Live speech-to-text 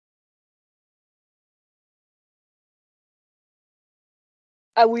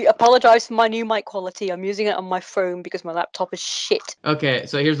We apologize for my new mic quality. I'm using it on my phone because my laptop is shit. Okay,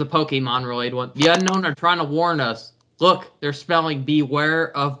 so here's a Pokemon-related one. The unknown are trying to warn us. Look, they're spelling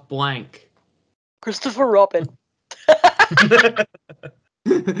beware of blank. Christopher Robin.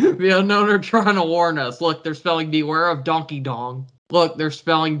 The unknown are trying to warn us. Look, they're spelling beware of Donkey Dong. Look, they're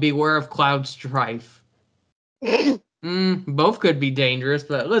spelling beware of Cloud Strife. Both could be dangerous,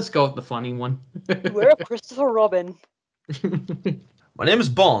 but let's go with the funny one. Beware of Christopher Robin. My name is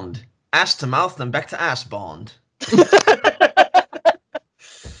Bond. Ass to mouth, then back to ass Bond.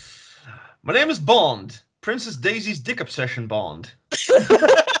 My name is Bond. Princess Daisy's dick obsession Bond.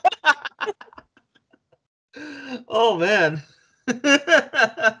 Oh, man.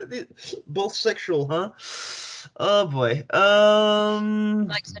 Both sexual, huh? Oh, boy.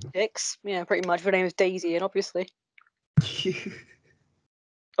 Like dicks. Yeah, pretty much. Her name is Daisy, and obviously.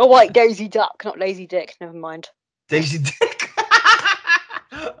 Oh, wait, Daisy Duck, not Lazy Dick. Never mind. Daisy Dick.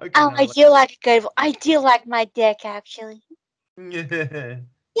 Okay, I do like a good. I do like my dick, actually. Yeah.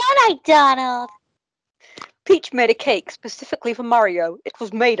 Yeah, like Donald. Peach made a cake specifically for Mario. It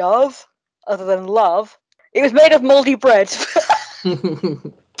was made of, other than love, it was made of moldy bread.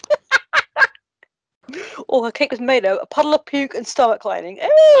 Or her cake was made of a puddle of puke and stomach lining.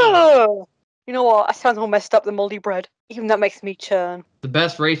 Ew! You know what? That sounds more messed up than moldy bread. Even that makes me churn. The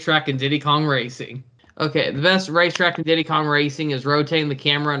best racetrack in Diddy Kong Racing. Okay, the best racetrack in Diddy Kong Racing is rotating the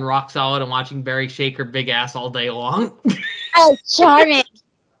camera and rock solid and watching Barry shake her big ass all day long. Oh, charming.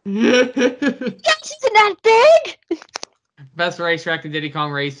 Yes, isn't that big? Best racetrack in Diddy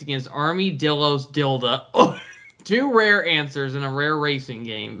Kong Racing is Army Dillo's Dilda. Two rare answers in a rare racing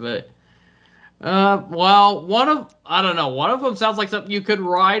game, but well, one of them sounds like something you could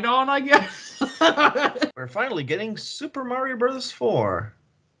ride on, I guess. We're finally getting Super Mario Bros. 4.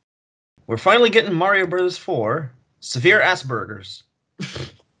 We're finally getting Mario Bros. 4 Severe Asperger's.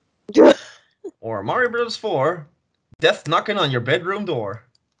 Or Mario Bros. 4 Death Knocking on Your Bedroom Door.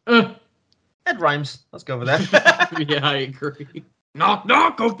 It rhymes. Let's go with that. Yeah, I agree. Knock,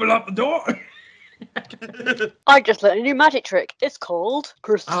 knock, open up the door. I just learned a new magic trick. It's called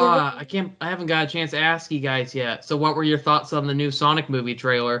Christopher. I haven't got a chance to ask you guys yet. So what were your thoughts on the new Sonic movie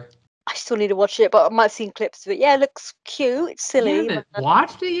trailer? I still need to watch it, but I might have seen clips of it. Yeah, it looks cute. It's silly. You haven't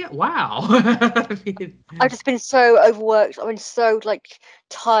watched it yet? Wow. I've just been so overworked. I've been so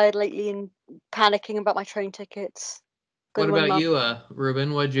tired lately and panicking about my train tickets. What about you,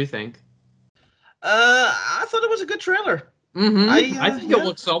 Ruben? What did you think? I thought it was a good trailer. Mm-hmm. I think it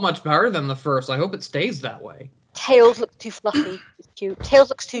looks so much better than the first. I hope it stays that way. Tails look too fluffy. It's cute. Tails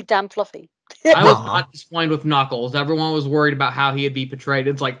looks too damn fluffy. I was not disappointed with Knuckles. Everyone was worried about how he'd be portrayed.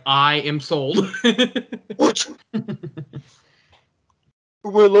 It's like, I am sold. What?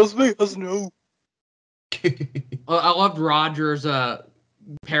 Well, loves me as no. I loved Roger's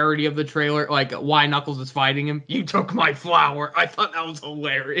parody of the trailer, like why Knuckles is fighting him. You took my flower. I thought that was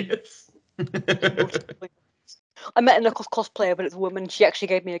hilarious. I met a Knuckles cosplayer, but it's a woman. She actually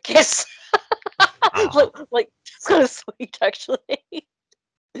gave me a kiss. It's kind of sweet, actually.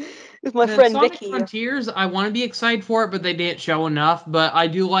 It's my friend Sonic Vicky. Frontiers, I want to be excited for it, but they didn't show enough. But I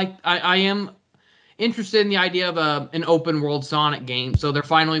do like. I am interested in the idea of an open world Sonic game. So they're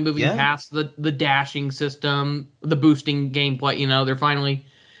finally moving past the dashing system, the boosting gameplay. You know, they're finally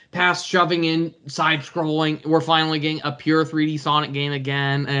past shoving in side scrolling. We're finally getting a pure 3D Sonic game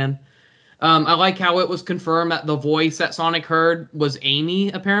again, and I like how it was confirmed that the voice that Sonic heard was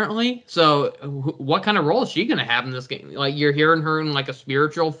Amy, apparently. So what kind of role is she going to have in this game? Like, you're hearing her in, like, a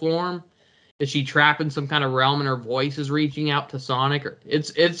spiritual form? Is she trapped in some kind of realm and her voice is reaching out to Sonic?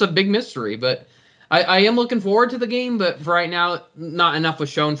 It's a big mystery, but I am looking forward to the game, but for right now, not enough was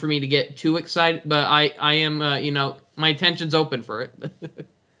shown for me to get too excited. But I am, my attention's open for it.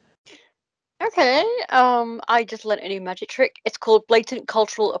 Okay, I just learned a new magic trick. It's called blatant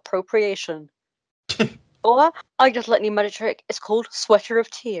cultural appropriation. Or I just learned a new magic trick. It's called Sweater of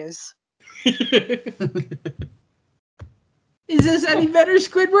Tears. Is this any better,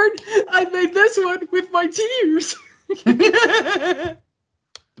 Squidward? I made this one with my tears. The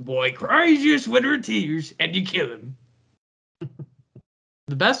boy cries you Sweater of Tears, and you kill him.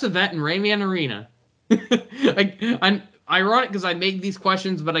 The best event in Rayman Arena. I'm ironic because I make these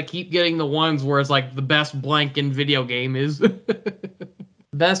questions, but I keep getting the ones where it's like the best blank in video game is.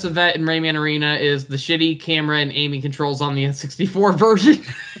 The best event in Rayman Arena is the shitty camera and aiming controls on the N64 version.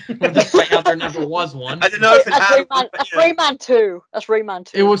 Despite how there never was one. I didn't know if it had one. That's Rayman 2. That's Rayman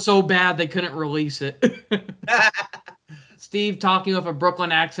 2. It was so bad they couldn't release it. Steve talking with a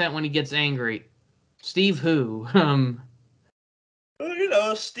Brooklyn accent when he gets angry. Steve who? You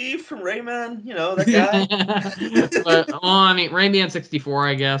know, Steve from Rayman. You know, that guy. But, well, I mean, Rayman 64,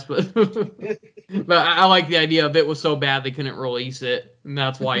 I guess. But but I like the idea of it was so bad they couldn't release it. And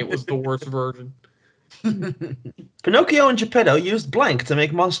that's why it was the worst version. Pinocchio and Geppetto used blank to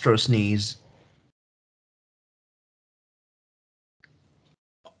make Monstro sneeze.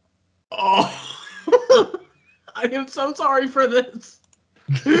 Oh, I am so sorry for this.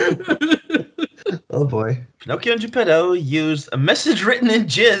 Oh boy. Pinocchio and Geppetto used a message written in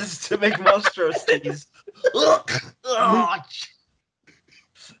jizz to make Monstro sneeze.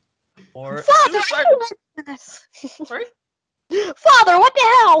 Or suicidal. Sorry? Father, what the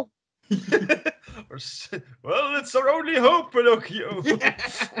hell? Well, it's our only hope, Pinocchio.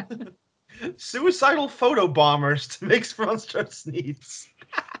 Suicidal photo bombers to make Monstro sneeze.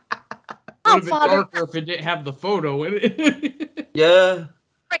 Would have been darker if it didn't have the photo in it. Yeah.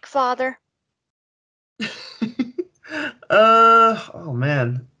 Frick, Father. Oh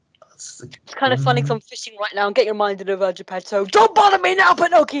man. It's kind of funny because I'm fishing right now and getting reminded of Geppetto. Don't bother me now,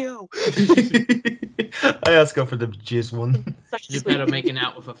 Pinocchio! Let's go for the jizz one. Geppetto making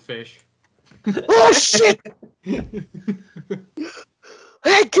out with a fish. Oh shit! Hey,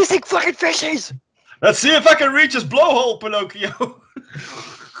 kissing fucking fishes! Let's see if I can reach his blowhole, Pinocchio.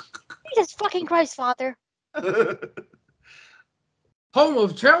 Jesus fucking Christ, Father. Home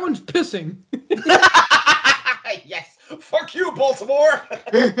of challenge pissing. Yes. Fuck you, Baltimore. I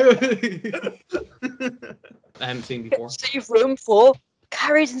haven't seen before. Save room for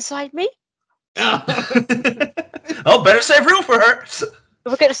carries inside me. Oh, better save room for her.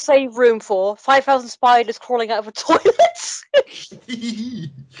 We're going to save room for 5,000 spiders crawling out of a toilet.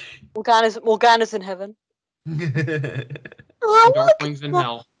 Morgana's in heaven. Darkling's in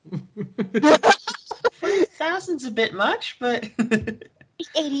hell. 5,000's a bit much, but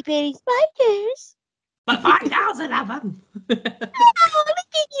 80 bitty spiders. But 5,000 of them. Oh, look at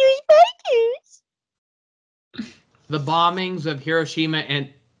you, spiders. The bombings of Hiroshima and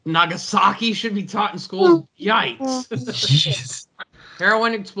Nagasaki should be taught in schools. Yikes. jeez.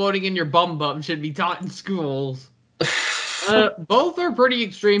 Heroin exploding in your bum should be taught in schools. Both are pretty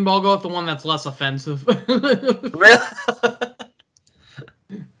extreme, but I'll go with the one that's less offensive. Really?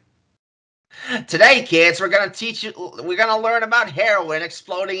 Today, kids, we're gonna learn about heroin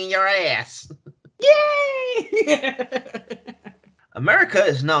exploding in your ass. Yay! America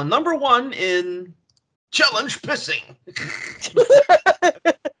is now #1 in challenge pissing.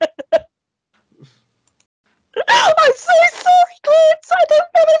 I'm so sorry, kids. I don't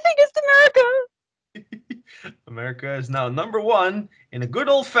know anything against America. America is now #1 in a good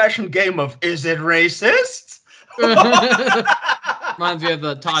old-fashioned game of Is It Racist? Reminds me of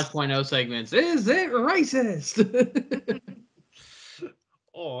the Tosh.0 segments. Is it racist?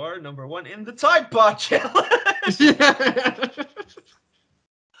 Or #1 in the Tide Pod Challenge.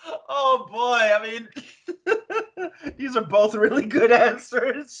 Oh boy, I mean, these are both really good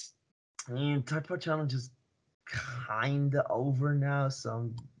answers. I mean, Tide Pod Challenge is kind of over now, so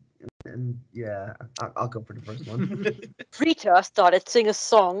yeah, I'll go for the first one. Rita started singing a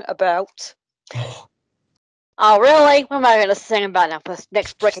song about. Oh, really? What am I going to sing about now for this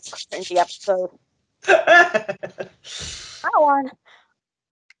next break in the episode? That one.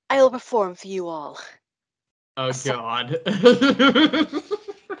 I will perform for you all. Oh, God.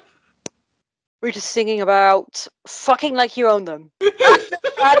 Rita's singing about fucking like you own them.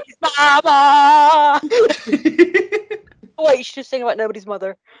 Nobody's mama! Oh, wait, you should sing about nobody's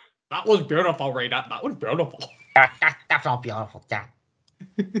mother. That was beautiful, Rita. That was beautiful. That's all beautiful, yeah.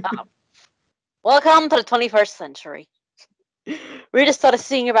 Welcome to the 21st century. Rita started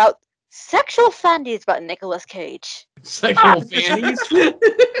singing about sexual fantasies about Nicolas Cage. Sexual fannies?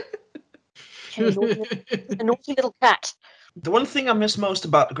 A naughty little cat. The one thing I miss most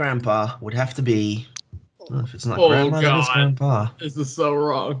about Grandpa would have to be... Well, if it's not Oh, Grandma, then it's God. Grandpa. This is so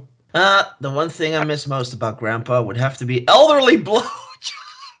wrong. The one thing I miss most about Grandpa would have to be elderly blowjobs.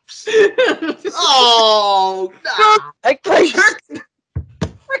 Oh, no. For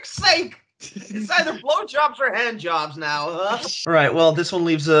frick's sake. It's either blowjobs or hand jobs now, huh? All right, well, this one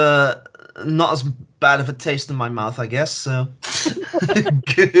leaves not as bad of a taste in my mouth, I guess, so.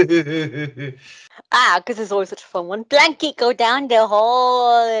 Because it's always such a fun one. Blanket, go down the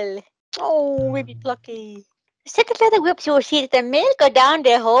hole. Oh, baby Plucky. Second leather whips your seat, the milk go down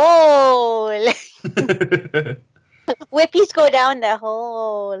the hole. Whippies go down the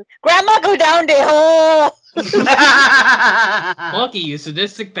hole. Grandma go down the hole. Lucky, you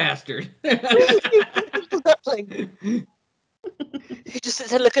sadistic bastard. He just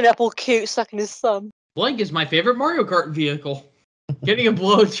sits there looking up all cute, sucking his thumb. Blank is my favorite Mario Kart vehicle. Getting a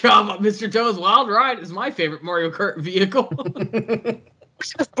blowjob on Mr. Toad's Wild Ride is my favorite Mario Kart vehicle.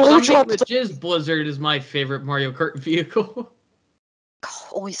 Something the Jizz Blizzard is my favorite Mario Kart vehicle.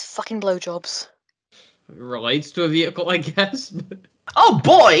 Always fucking blowjobs. Relates to a vehicle, I guess. Oh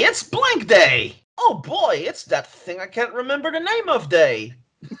boy, it's blank day! Oh boy, it's that thing I can't remember the name of day.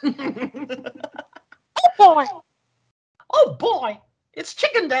 Oh boy! Oh boy, it's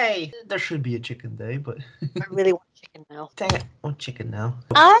chicken day! There should be a chicken day, but... I really want chicken now. Dang it, I want chicken now.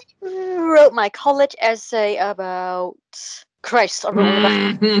 I wrote my college essay about... Christ, I wrote one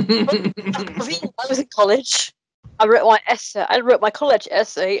about... I was in college. I wrote my college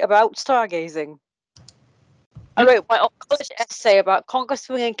essay about stargazing. I wrote my college essay about conga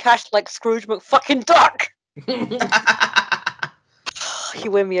swinging cash like Scrooge McFucking Duck.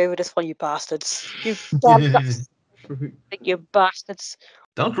 You win me over this one, you bastards. You you bastards.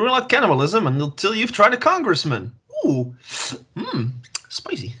 Don't rule out cannibalism until you've tried a congressman. Ooh,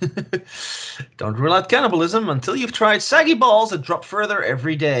 spicy. Don't rule out cannibalism until you've tried saggy balls that drop further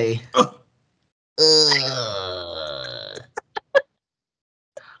every day.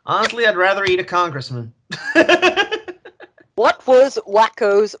 Honestly, I'd rather eat a congressman. What was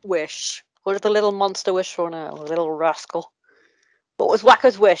Wacko's wish? What did the little monster wish for now? The little rascal. What was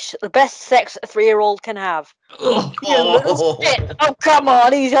Wacko's wish? The best sex a 3-year-old can have. You little shit. Oh, come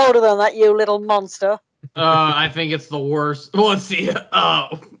on. He's older than that, you little monster. I think it's the worst. Let's see.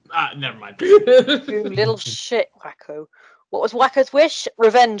 Never mind. You little shit, Wacko. What was Wacko's wish?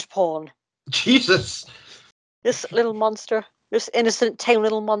 Revenge porn. Jesus. This little monster. This innocent, tame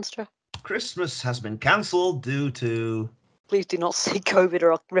little monster. Christmas has been cancelled due to... Please do not say COVID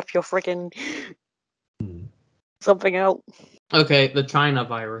or I'll rip your friggin' something out. Okay, the China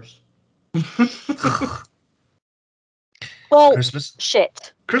virus. Well, Christmas.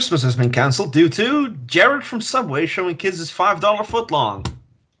 Shit. Christmas has been cancelled due to Jared from Subway showing kids his $5 footlong.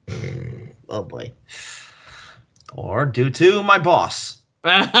 Oh boy. Or due to my boss.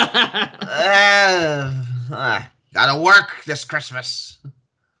 Gotta work this Christmas.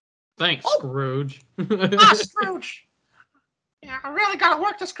 Thanks, Scrooge. Scrooge! Yeah, I really gotta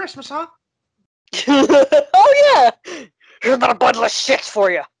work this Christmas, huh? Oh yeah! Here's another bundle of shit for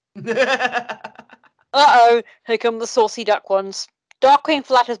you. Uh-oh, here come the saucy duck ones. Darkwing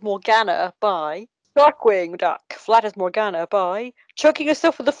flatters Morgana by... Darkwing Duck flatters Morgana by... choking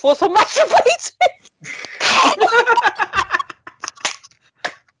herself with the force of masturbating!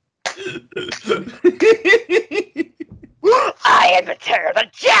 I am the terror, the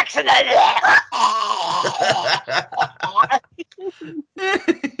Jackson!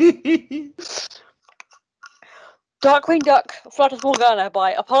 Darkwing Duck flatters Morgana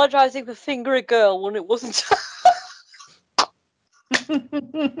by apologizing for fingering a girl when it wasn't.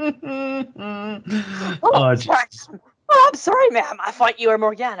 Oh, Jackson. Oh, I'm sorry, ma'am. I thought you were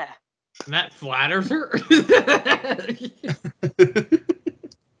Morgana. That flatters her.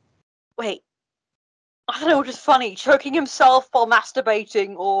 Wait. I don't know what is funny, choking himself while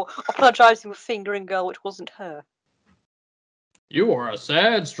masturbating or apologizing for fingering a girl which wasn't her. You are a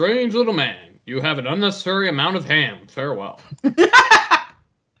sad, strange little man. You have an unnecessary amount of ham. Farewell.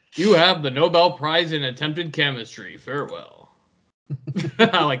 You have the Nobel Prize in Attempted Chemistry. Farewell.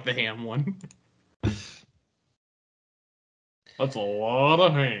 I like the ham one. That's a lot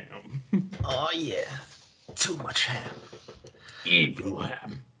of ham. Oh, yeah. Too much ham. Evil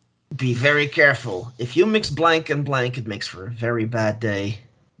ham. Be very careful. If you mix blank and blank, it makes for a very bad day.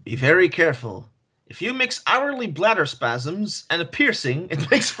 Be very careful. If you mix hourly bladder spasms and a piercing, it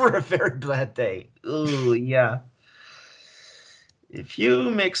makes for a very bad day. Ooh, yeah. If you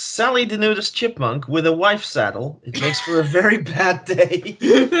mix Sally the Nudist Chipmunk with a wife saddle, it makes for a very bad day.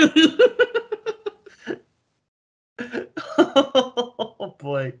 Oh,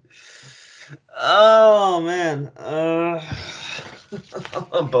 boy. Oh, man.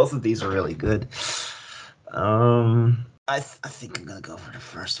 Both of these are really good. I think I'm gonna go for the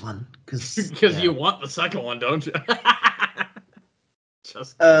first one because you want the second one, don't you?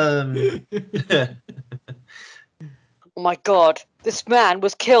 Just Oh my god, this man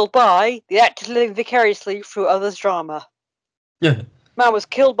was killed by the actor living vicariously through others' drama. Yeah. Man was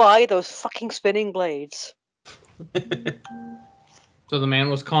killed by those fucking spinning blades. So the man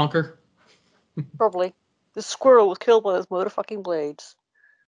was Conker? Probably. The squirrel was killed by those motherfucking blades.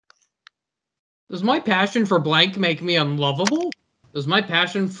 Does my passion for blank make me unlovable? Does my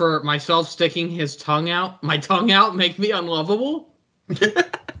passion for myself sticking my tongue out, make me unlovable?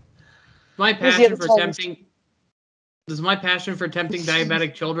 My passion for tempting... Does my passion for tempting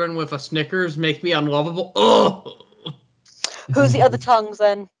diabetic children with a Snickers make me unlovable? Ugh! Who's the other tongues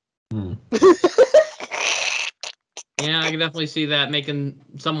then? Yeah, I can definitely see that making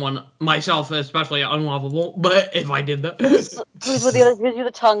someone, myself especially, unlovable. But if I did that, Who's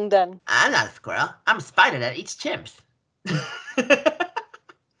the tongue then? I'm not a squirrel. I'm a spider that eats chimps.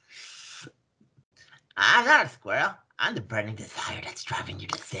 I'm not a squirrel. I'm the burning desire that's driving you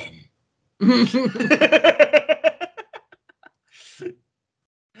to sin.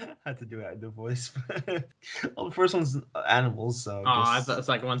 I had to do it in the voice. Well, the first one's animals, so. I thought the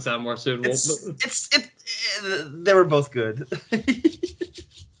second one sounded more suitable. They were both good.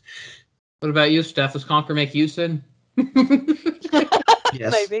 What about you, Steph? Does Conquer make you sin?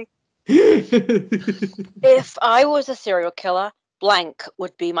 Yes. Maybe. If I was a serial killer, blank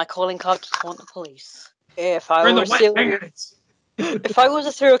would be my calling card to taunt the police. If I was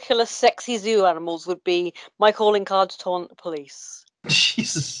a serial killer, sexy zoo animals would be my calling card to taunt the police.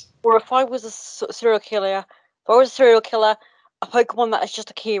 Jesus. Or if I was a serial killer, a Pokemon that is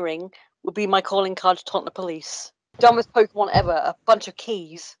just a keyring would be my calling card to taunt the police. Dumbest Pokemon ever, a bunch of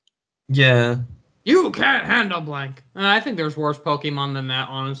keys. Yeah. You can't handle blank. I think there's worse Pokemon than that,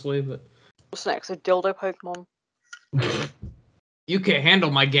 honestly. But What's next? A dildo Pokemon. You can't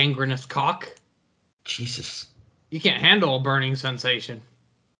handle my gangrenous cock. Jesus. You can't handle a burning sensation.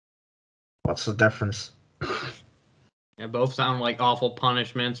 What's the difference? Yeah, both sound like awful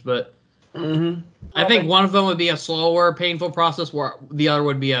punishments, but I think one of them would be a slower, painful process, where the other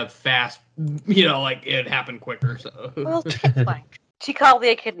would be a fast, like it'd happen quicker. So. Well, blank. Tikal the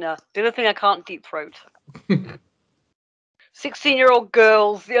Echidna. The only thing I can't deep throat. 16-year-old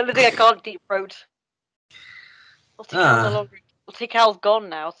girls. The only thing I can't deep throat. Well, Tikal's gone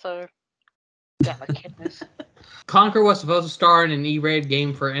now, so. Damn echidnas. Conquer was supposed to star in an E-rated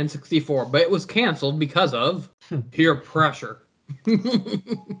game for N64, but it was canceled because of peer pressure.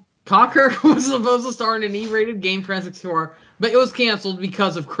 Conquer was supposed to star in an E-rated game for N64, but it was canceled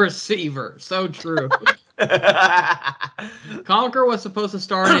because of Chris Seaver. So true. Conquer was supposed to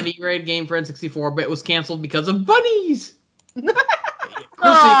star in an E-rated game for N64, but it was canceled because of bunnies. Chris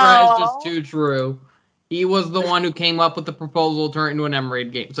Seaver is just too true. He was the one who came up with the proposal to turn it into an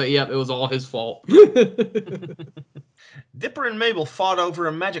M-rated game. So, yep, it was all his fault. Dipper and Mabel fought over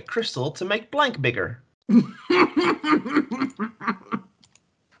a magic crystal to make blank bigger.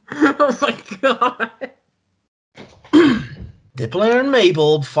 Oh my god. Dipper and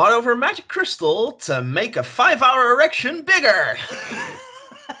Mabel fought over a magic crystal to make a 5-hour erection bigger.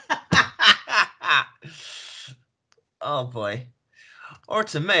 Oh boy. Or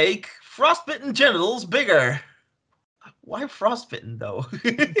to make frostbitten genitals bigger. Why frostbitten though?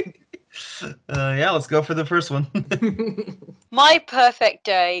 Yeah, let's go for the first one. My perfect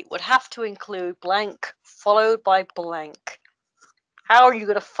day would have to include blank followed by blank. How are you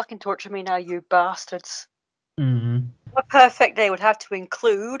gonna fucking torture me now, you bastards? Mm-hmm. My perfect day would have to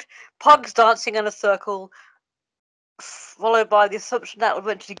include pugs dancing in a circle, followed by the assumption that would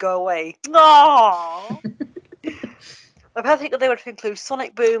eventually go away. No. My perfect day would include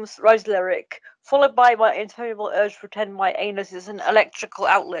sonic booms, Rose lyric, followed by my interminable urge to pretend my anus is an electrical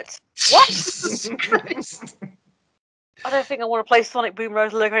outlet. What? Jesus Christ. I don't think I want to play Sonic Boom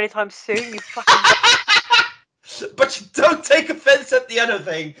Rose lyric anytime soon, you fucking... But you don't take offense at the other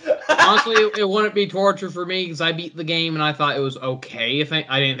thing. Honestly, it wouldn't be torture for me because I beat the game and I thought it was okay.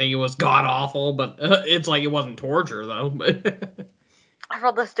 I didn't think it was god-awful, but it's like it wasn't torture, though. I'd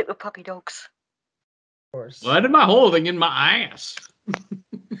rather stick with puppy dogs. Of course. What am I holding in my ass?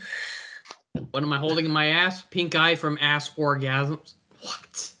 What am I holding in my ass? Pink eye from ass orgasms.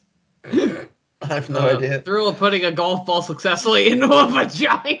 What? I have no idea. Thrill of putting a golf ball successfully into a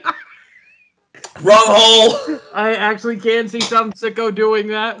vagina. Wrong hole. I actually can see some sicko doing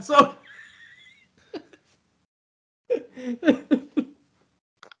that. So. You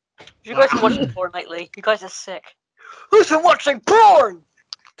guys are watching porn lately. You guys are sick. Who's been watching porn?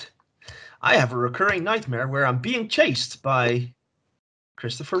 I have a recurring nightmare where I'm being chased by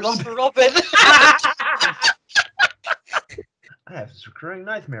Christopher Robin. I have this recurring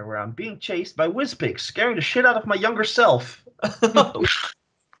nightmare where I'm being chased by Whizpig, scaring the shit out of my younger self. I'm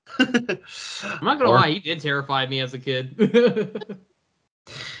not gonna lie, he did terrify me as a kid.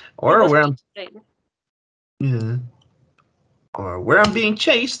 Or where I'm being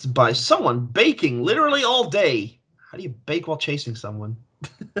chased by someone baking literally all day. How do you bake while chasing someone?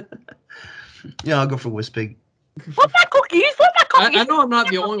 Yeah, I'll go for Whizpig. What's that cookies? What's that cookies? I know I'm not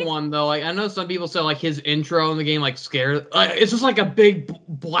the only one though. Like I know some people say like his intro in the game like scared. It's just like a big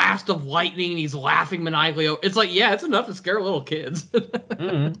blast of lightning and he's laughing maniacally. It's like yeah, it's enough to scare little kids.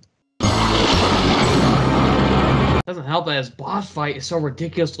 Doesn't help that his boss fight is so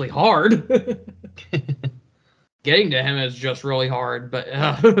ridiculously hard. Getting to him is just really hard, but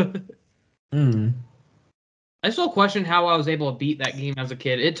I still question how I was able to beat that game as a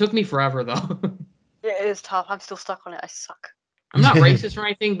kid. It took me forever, though. It is tough. I'm still stuck on it. I suck. I'm not racist or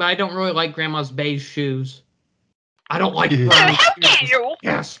anything, but I don't really like Grandma's beige shoes. I don't like brown shoes.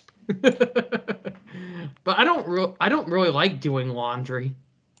 Yes. But I don't really like doing laundry.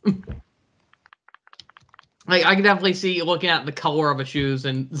 Like I can definitely see you looking at the color of a shoes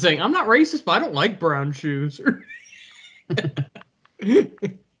and saying, "I'm not racist, but I don't like brown shoes."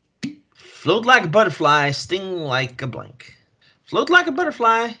 Float like a butterfly, sting like a blank. Float like a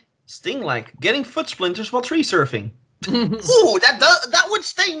butterfly, sting like getting foot splinters while tree surfing. Ooh, that would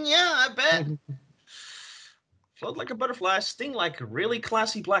sting, yeah, I bet. Float like a butterfly, sting like a really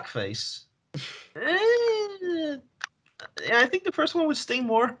classy blackface. Yeah, I think the first one would sting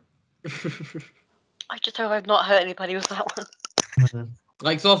more. I just hope I've not hurt anybody with that one.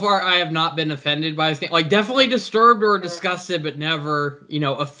 Like, so far, I have not been offended by this game. Like, definitely disturbed or disgusted, but never,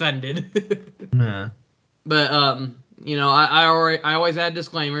 offended. Nah. But, I always add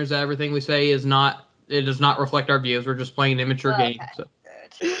disclaimers that everything we say does not reflect our views. We're just playing an immature game. So.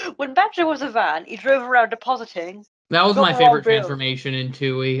 When Badger was a van, he drove around depositing. That was my favorite transformation in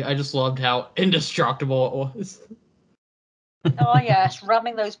 2E. I just loved how indestructible it was. Oh, yes,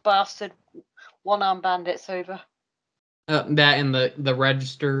 ramming those bastard one-armed bandits over. That and the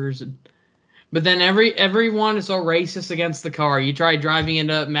registers. But then everyone is so racist against the car. You try driving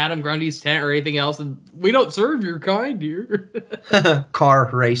into Madame Grundy's tent or anything else, and we don't serve your kind here. Car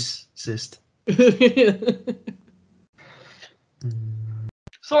racist.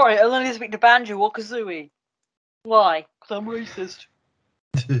 Sorry, I only speak to Banjo or Kazooie. Why? Because I'm racist.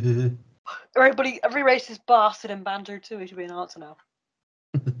 Every racist bastard in Banjo 2 should be an answer now.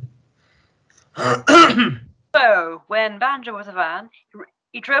 So, when Banjo was a van,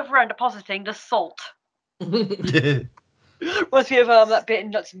 he drove around depositing the salt. Reminds me of that bit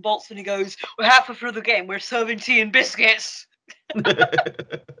in Nuts and Bolts when he goes, "We're halfway through the game, we're serving tea and biscuits."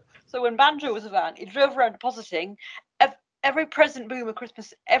 So when Banjo was a van, he drove around depositing every present Boomer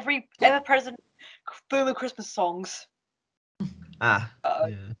Christmas, every ever-present Boomer Christmas songs. Yeah,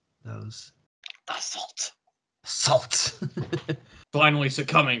 those. The salt. Salt. Finally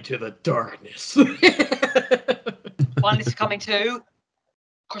succumbing to the darkness. Finally succumbing to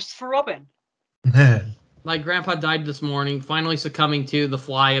Christopher Robin. My grandpa died this morning, finally succumbing to the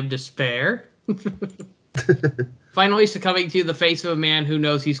fly of despair. Finally succumbing to the face of a man who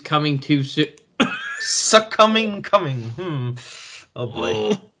knows he's coming too soon. Coming. Oh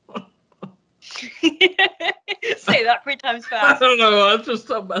boy. Say that 3 times fast. I don't know, that's just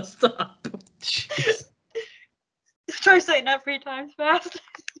so messed up. Jeez. Try saying that 3 times fast.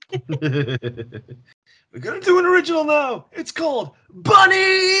 We're gonna do an original now. It's called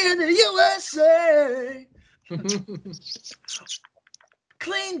Bunny in the USA.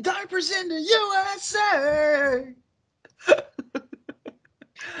 Clean diapers in the USA.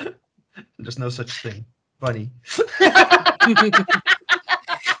 There's no such thing. Bunny.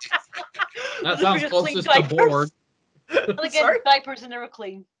 That sounds closest to bored. And again, diapers and they're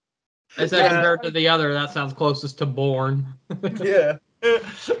clean. I said compared to the other, that sounds closest to born. Yeah. I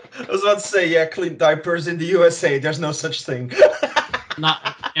was about to say, yeah, clean diapers in the USA. There's no such thing.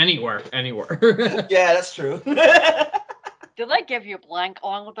 Not anywhere. Yeah, that's true. Did I give you blank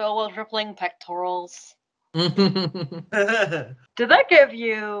on those rippling pectorals? Did I give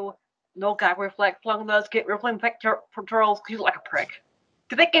you no gag reflect along those rippling pectorals? Because you look like a prick.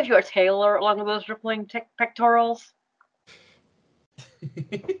 Did they give you a tailor along those rippling pectorals?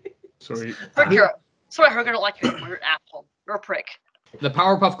 Sorry. Sorry, we're gonna like you. You're an asshole. You're a prick. The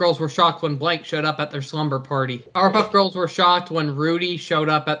Powerpuff Girls were shocked when Blank showed up at their slumber party. Powerpuff Girls were shocked when Rudy showed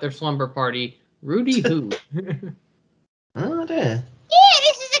up at their slumber party. Rudy who? Oh, there. Yeah,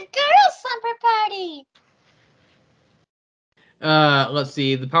 this is a girls' slumber party. Let's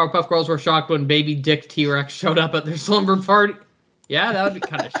see. The Powerpuff Girls were shocked when Baby Dick T-Rex showed up at their slumber party. Yeah, that would be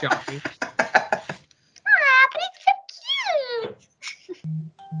kind of shocking. Ah, but it's so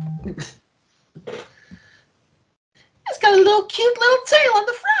cute. It's got a little cute little tail on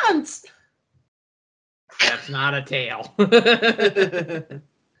the front. That's not a tail.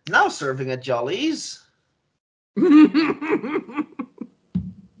 Now serving at Jolly's.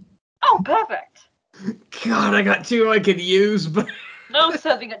 Oh, perfect. God, I got 2 I could use, but... Now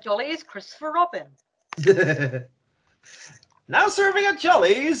serving at Jolly's, Christopher Robin. Now serving at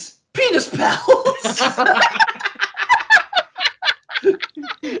Jolly's, Penis Pals.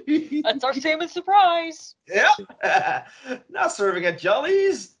 That's our statement surprise. Yep. Now serving at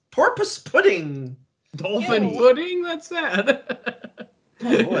Jolly's, Porpoise Pudding. Dolphin pudding? That's sad.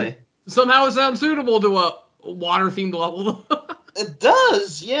 Oh boy. Somehow it sounds suitable to a water-themed level. It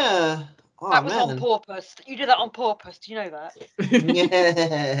does, yeah. Oh, that was on man. purpose. You did that on purpose. Do you know that?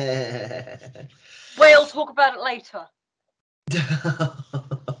 Yeah. We'll talk about it later.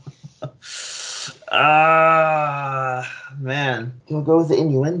 Man. Do I go with the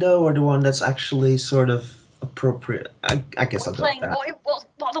innuendo or the one that's actually sort of appropriate? I guess I'll go with that. What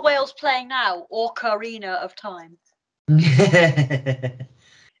are the whales playing now? Ocarina of Time.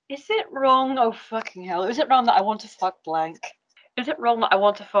 Is it wrong? Oh, fucking hell. Is it wrong that I want to fuck blank? Is it wrong that I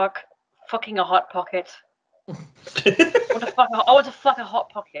want to fucking a Hot Pocket? I want to fuck a Hot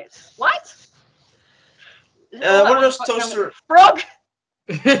Pocket. What? One of those toaster... Frog!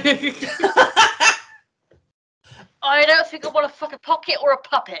 I don't think I want to fuck a pocket or a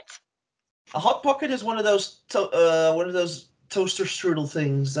puppet. A Hot Pocket is one of those toaster strudel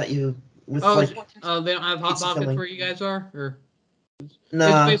things that you... With they like, don't have Hot Pockets where you guys are? Or...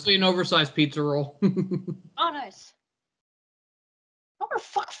 Nah. It's basically an oversized pizza roll. Oh, nice. I want to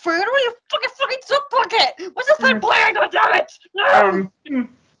fuck food. I want to fucking Hot Pocket. What's this thing playing? God damn it! No!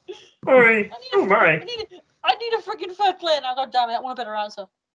 Sorry. I need a freaking third player now. God damn it! I want a better answer.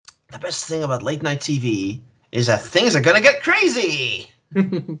 The best thing about late night TV is that things are gonna get crazy.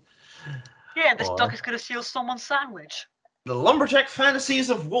 Yeah, this duck is gonna steal someone's sandwich. The lumberjack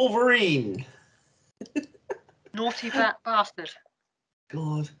fantasies of Wolverine. Naughty bastard.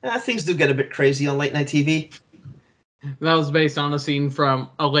 God, things do get a bit crazy on late night TV. That was based on a scene from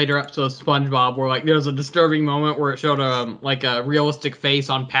a later episode of SpongeBob where like there was a disturbing moment where it showed a realistic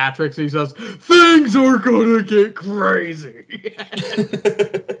face on Patrick. So he says, "Things are gonna get crazy."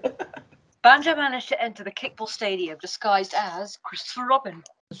 Banjo managed to enter the kickball stadium disguised as Christopher Robin.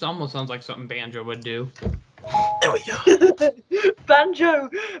 This almost sounds like something Banjo would do. There we go. Banjo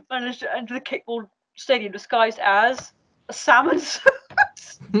managed to enter the kickball stadium disguised as a salmon.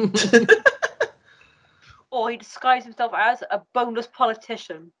 Or he disguised himself as a boneless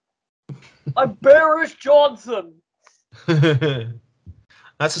politician. I'm Boris Johnson.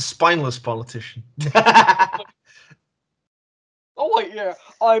 That's a spineless politician. Oh wait, yeah,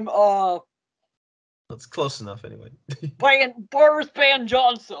 I'm That's close enough anyway. Boris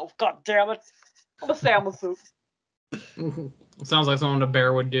Johnson. Oh, God damn it! I'm a salmon soup. Sounds like something a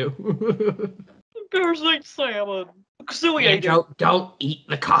bear would do. Bears eat salmon. Banjo, don't eat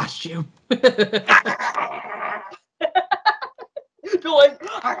the costume.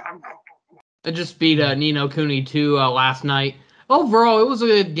 I just beat Ni no Kuni 2 last night. Overall, it was a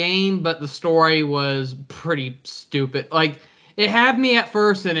good game, but the story was pretty stupid. Like, it had me at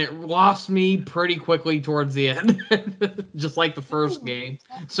first, and it lost me pretty quickly towards the end. Just like the first game.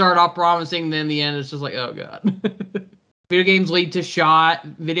 Started off promising, then the end, it's just like, oh god. Video games lead to shot.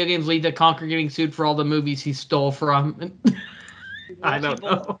 Video games lead to Conker getting sued for all the movies he stole from. I don't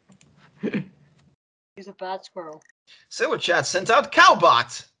know. He's a bad squirrel. Sailor Chat sent out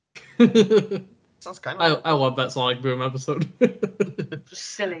Cowbot. Sounds kind of. I love that Sonic Boom episode. Just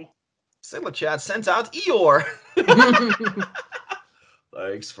silly. Sailor Chat sent out Eeyore.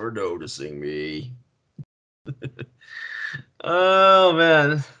 Thanks for noticing me. Oh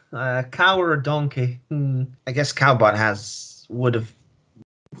man, cow or a donkey? I guess Cowbot would have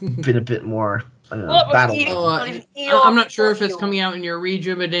been a bit more. I don't know, battle. I'm not sure if it's coming out in your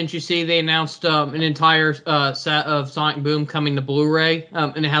region, but didn't you see they announced an entire set of Sonic Boom coming to Blu-ray,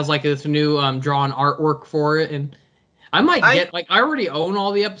 and it has like this new drawn artwork for it, and I might I already own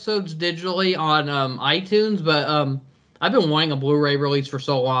all the episodes digitally on iTunes, but I've been wanting a Blu-ray release for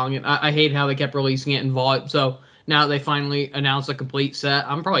so long, and I hate how they kept releasing it in volume. So now they finally announced a complete set,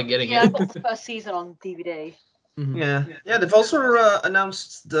 I'm probably getting it. Yeah, I got the first season on DVD. Mm-hmm. Yeah. They've also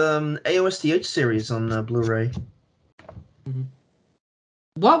announced the AOSTH series on Blu-ray. Mm-hmm.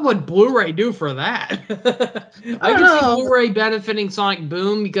 What would Blu-ray do for that? I can see Blu-ray benefiting Sonic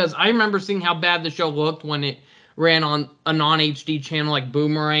Boom because I remember seeing how bad the show looked when it ran on a non-HD channel like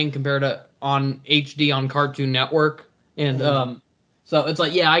Boomerang compared to on HD on Cartoon Network, and so it's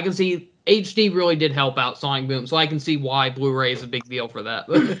like, yeah, I can see HD really did help out Sonic Boom, so I can see why Blu-ray is a big deal for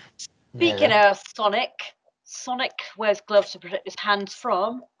that. Speaking of Sonic wears gloves to protect his hands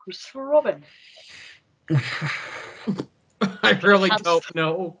from Christopher Robin. I really don't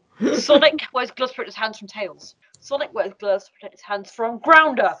know. Sonic wears gloves to protect his hands from Tails. Sonic wears gloves to protect his hands from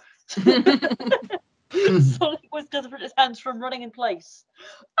Grounder. Sonic wears gloves to protect his hands from running in place.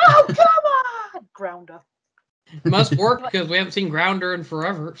 Oh, come on! Grounder. Must work because we haven't seen Grounder in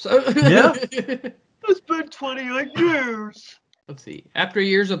forever. So Yeah. It's been 28 years. Let's see. After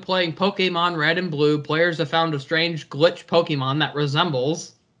years of playing Pokemon Red and Blue, players have found a strange glitch Pokemon that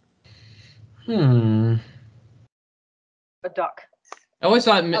resembles... A duck. I always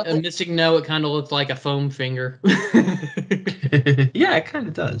thought a Missing No, it kind of looked like a foam finger. Yeah, it kind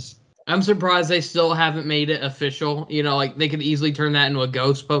of does. I'm surprised they still haven't made it official. You know, like they could easily turn that into a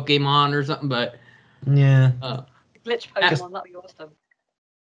ghost Pokemon or something, but Yeah. Glitch Pokemon, that'd be awesome.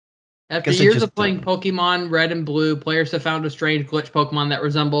 After years of playing Pokemon Red and Blue, players have found a strange glitch Pokemon that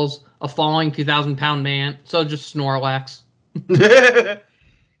resembles a falling 2,000-pound man. So just Snorlax.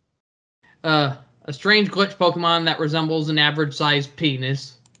 A strange glitch Pokemon that resembles an average-sized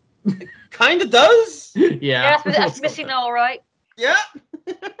penis. Kinda does. Yeah. That's missing now, alright. Yeah.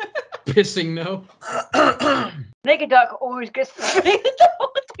 Pissing no. Negaduck always gets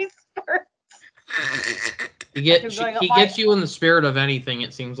He gets you in the spirit of anything,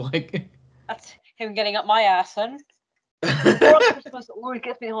 it seems like. That's him getting up my ass, son. Christmas always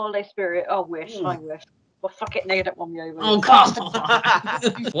gets me in holiday spirit. I wish. Well, fuck it, Negaduck won me over. Oh, come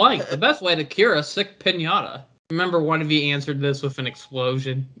on. Blank, the best way to cure a sick pinata. Remember, one of you answered this with an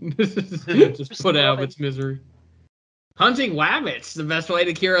explosion. Just put out of its misery. Hunting wabbits, the best way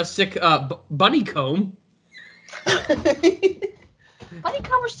to cure a sick bunny comb. Bunny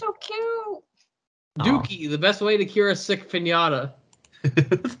comb are so cute. Dookie, the best way to cure a sick pinata.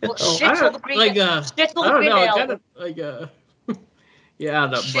 Well, shit all the green. Like, shit all the Green Day album. Yeah,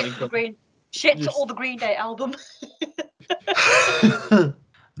 that bunny comb. Shit all the Green Day album.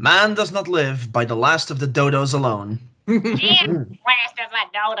 Man does not live by the last of the dodos alone. Last of the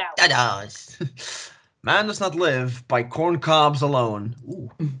dodo. Dodos. Man does not live by corn cobs alone. Ooh.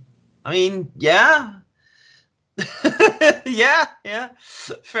 I mean, yeah. yeah.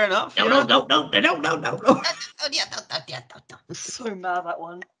 Fair enough. No. So mad, that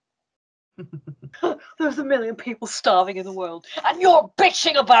one. There's a million people starving in the world, and you're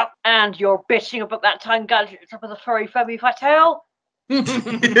bitching about that time Gadget up as a furry Femi Fatale.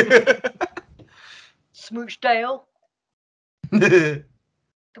 Smooch Dale.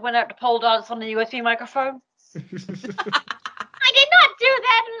 Went out to pole dance on the USB microphone. I did not do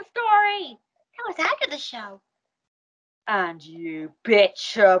that in the story. That was after the show. And you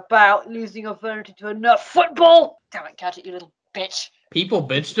bitch about losing your virginity to a Nerf football. Damn it, Gadget, you little bitch. People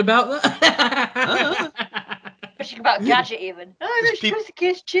bitched about that? Bitching about Gadget, even. Oh, they're supposed to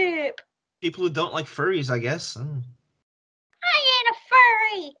kiss Chip. People who don't like furries, I guess. I ain't a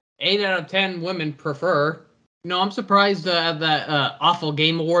furry. 8 out of 10 women prefer. No, I'm surprised at that awful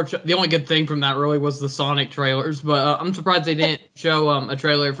Game Awards. The only good thing from that really was the Sonic trailers, but I'm surprised they didn't show a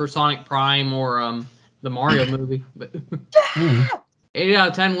trailer for Sonic Prime or the Mario movie. But 8 out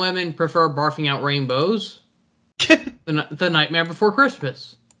of 10 women prefer barfing out rainbows. the Nightmare Before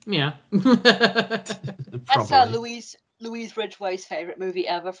Christmas. Yeah. That's Louise Ridgway's favorite movie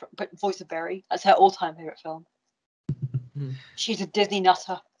ever. Voice of Berry. That's her all-time favorite film. She's a Disney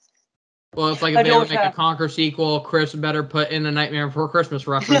nutter. Well, it's like if they were to make a Conquer sequel, Chris better put in a Nightmare Before Christmas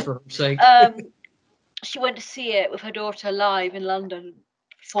reference for her sake. She went to see it with her daughter live in London,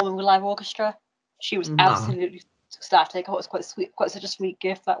 performing with live orchestra. She was absolutely ecstatic. Oh, it was quite sweet, quite such a sweet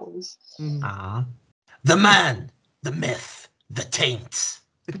gift that was. The man, the myth, the taint.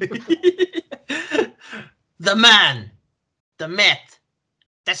 The man, the myth,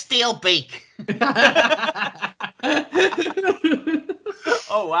 the steel beak.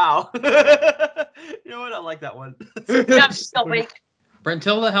 Oh, wow. You know what? I like that one. Steel beak.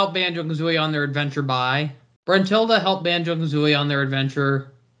 Brentilda helped Banjo-Kazooie on their adventure by... Brentilda helped Banjo-Kazooie on their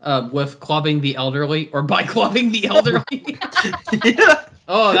adventure with clubbing the elderly, or by clubbing the elderly. Yeah.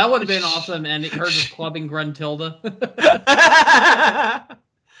 Oh, that would have been awesome, and her just clubbing Brentilda.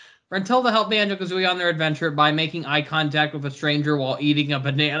 Brentilda helped Banjo-Kazooie on their adventure by making eye contact with a stranger while eating a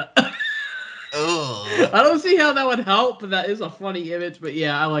banana. I don't see how that would help, but that is a funny image. But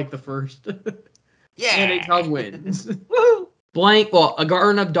yeah, I like the first. Yeah. And a tongue wins. Woo! Blank. Well, A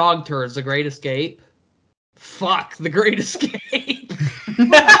Garden of Dog Turds, The Great Escape. Fuck, The Great Escape.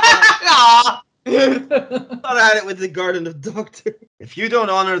 Thought I had it with The Garden of Dog Turds. If you don't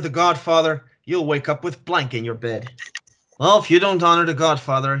honor the Godfather, you'll wake up with blank in your bed. Well, if you don't honor the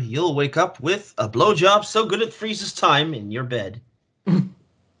Godfather, you'll wake up with a blowjob so good it freezes time in your bed.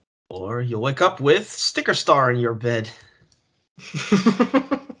 Or you'll wake up with Sticker Star in your bed.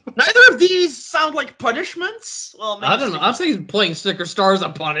 Neither of these sound like punishments. Well, I don't know. I'd say playing Sticker Star is a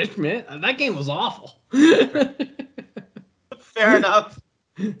punishment. That game was awful. Fair enough.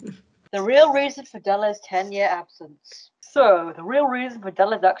 The real reason for Della's 10-year absence. So, the real reason for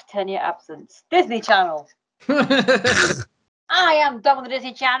Della Duck's 10-year absence. Disney Channel. I am done with the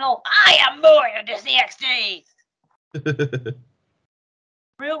Disney Channel. I am more than Disney XD.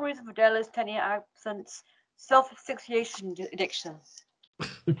 Real reason for Della's 10-year absence. Self-asphyxiation addiction.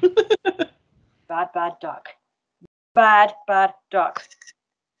 Bad duck. Bad duck.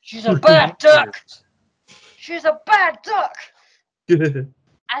 She's a bad duck. She's a bad duck.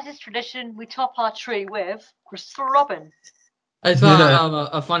 As is tradition, we top our tree with Christopher Robin. I saw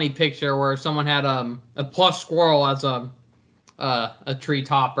a funny picture where someone had a plush squirrel as a tree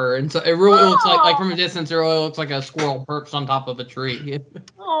topper, and so it really looks like from a distance, it really looks like a squirrel perched on top of a tree.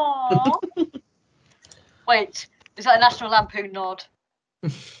 Aww. Wait, is that a National Lampoon nod?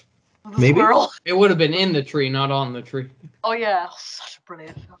 Maybe. Squirrel. It would have been in the tree, not on the tree. Oh yeah, such a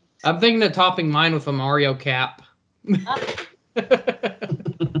brilliant film. I'm thinking of topping mine with a Mario cap.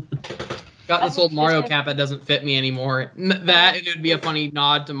 Got this old Mario cap that doesn't fit me anymore. That, and it would be a funny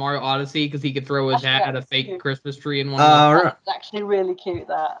nod to Mario Odyssey because he could throw his hat at a fake Christmas tree in one of them. That's actually really cute,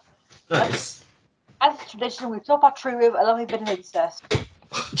 that. Nice. As a tradition, we top our tree with a lovely bit of incest.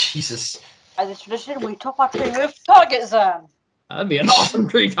 Jesus. As a tradition, we top our tree with Target Zan. That'd be an awesome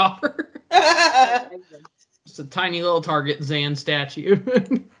tree topper. Just a tiny little Target Zan statue.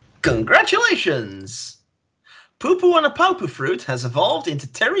 Congratulations! Poo Poo and a Pau-Poo fruit has evolved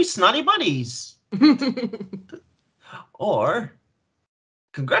into Terry Snotty Bunnies. Or,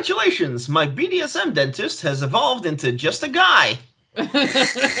 congratulations, my BDSM dentist has evolved into just a guy.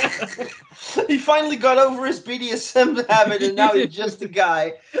 He finally got over his BDSM habit and now he's just a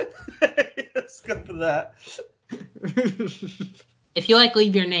guy. Let's go for that. If you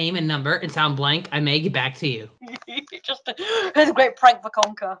leave your name and number and sound blank, I may get back to you. Here's a great prank for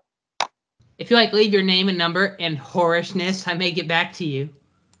Conker. If you leave your name and number and whorishness, I may get back to you.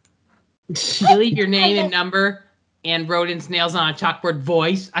 If you leave your name and number and rodents, nails on a chalkboard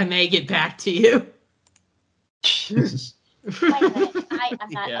voice, I may get back to you. Jesus. Wait a minute, I am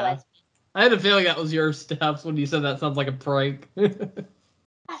not a lesbian. I had a feeling that was your steps when you said that sounds like a prank.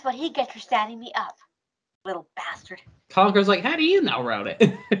 That's what he gets for standing me up. Little bastard. Conker's like, how do you know wrote it?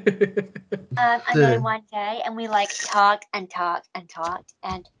 I met him one day and we talked and talked and talked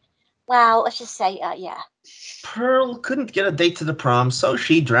and well, let's just say, yeah. Pearl couldn't get a date to the prom, so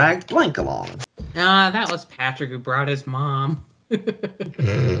she dragged Blank along. That was Patrick who brought his mom.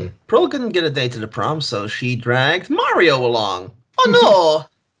 Pearl couldn't get a date to the prom, so she dragged Mario along. Oh no!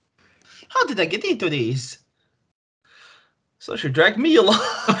 How did I get into these? So she dragged me along.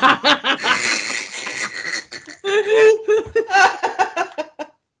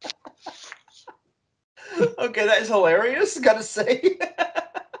 Okay, that is hilarious, gotta say.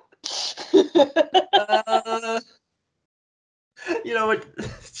 You know what?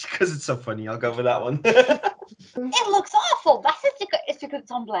 Because it's so funny, I'll go with that one. It looks awful. That's it's because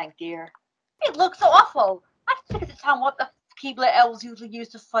it's on blank, dear. It looks so awful. That's because it's on what the Keebler elves usually use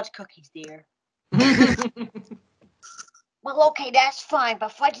to fudge cookies, dear. Well, okay, that's fine,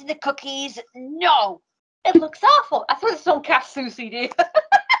 but fudging the cookies, no. It looks awful. I thought it's on Cat Susie, dear.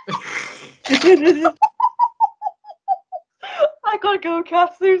 I gotta go,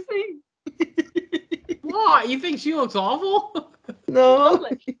 Cat Susie. What? You think she looks awful? No.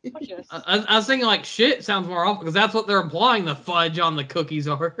 I was thinking shit sounds more awful because that's what they're implying the fudge on the cookies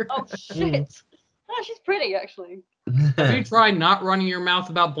are. Oh shit. Oh, she's pretty actually. Have you tried not running your mouth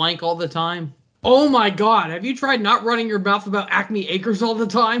about blank all the time? Oh my god, have you tried not running your mouth about Acme Acres all the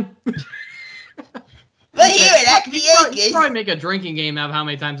time? But here at Acme Acres. You probably make a drinking game out of how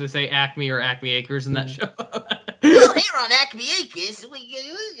many times they say Acme or Acme Acres in that show. Well, here on Acme Acres,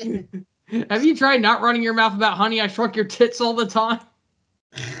 Have you tried not running your mouth about Honey, I Shrunk Your Tits all the time?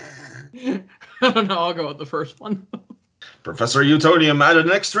 I don't know, I'll go with the first one. Professor Utonium added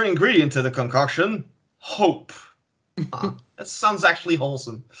an extra ingredient to the concoction. Hope. That sounds actually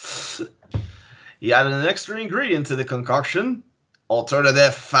wholesome. He added an extra ingredient to the concoction.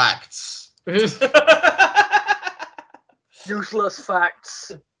 Alternative facts. Useless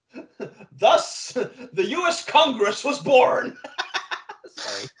facts. Thus, the U.S. Congress was born.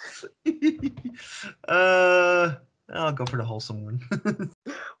 Sorry. I'll go for the wholesome one.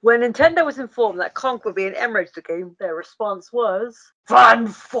 When Nintendo was informed that Conk would be an Emerald game, their response was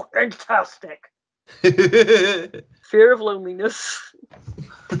fan-fucking-tastic. Fear of loneliness.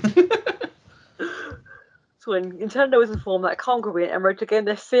 So when Nintendo was informed that Conk would be an Emerald game,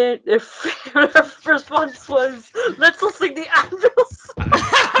 their response was, let's all sing the Anvils.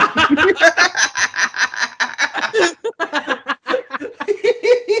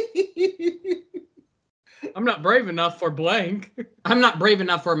 I'm not brave enough for blank. I'm not brave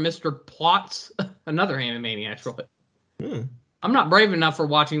enough for Mr. Plots, another Animaniacs role. I'm not brave enough for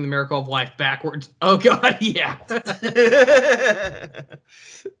watching The Miracle of Life backwards. Oh god, yeah.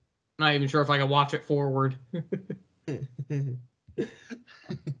 Not even sure if I can watch it forward. It's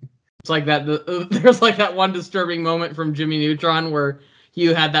like that. There's that one disturbing moment from Jimmy Neutron where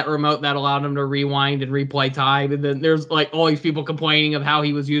Hugh had that remote that allowed him to rewind and replay time, and then there's like all these people complaining of how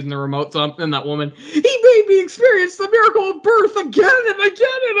he was using the remote. And that woman, he made me experience the miracle of birth again and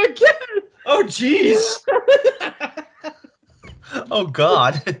again and again. Oh, jeez. Oh,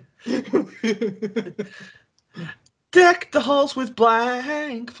 God. Deck the halls with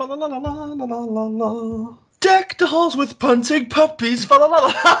blank. Fa la la la la la la la la. Deck the halls with punting puppies. Fa la la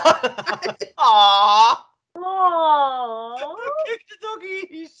la. Aww. Oh. Kick the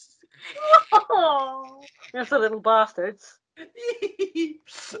doggies. Oh. You're the little bastards. I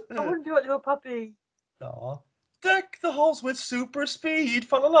wouldn't do it to a puppy. Aww. Deck the halls with super speed.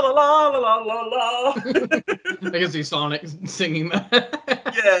 Fa la la la la la la la. I can see Sonic singing that.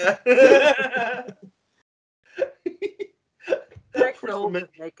 Yeah. Deck the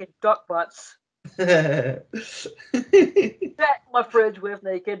naked duck butts. Yeah. Deck my fridge with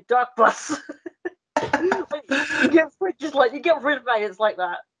naked duck butts. you get fridge magnets like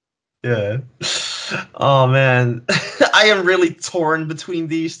that. Yeah. Oh man, I am really torn between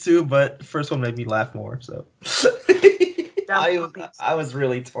these two, but the first one made me laugh more. So I was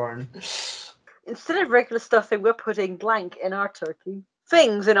really torn. Instead of regular stuffing, we're putting blank in our turkey.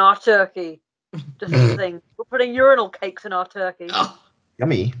 Things in our turkey. Just a thing. We're putting urinal cakes in our turkey. Oh.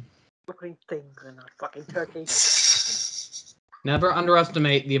 Yummy. We're putting things in our fucking turkey. Never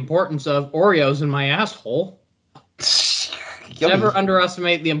underestimate the importance of Oreos in my asshole. Yummy. Never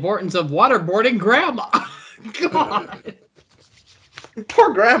underestimate the importance of waterboarding grandma. God.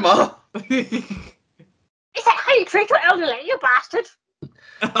 Poor grandma. Is that how you treat your elderly, you bastard?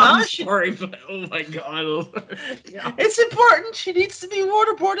 I'm sorry, but oh my god. It's important. She needs to be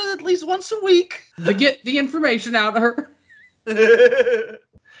waterboarded at least once a week. To get the information out of her.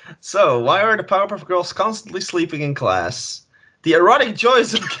 So, why are the Powerpuff Girls constantly sleeping in class? The erotic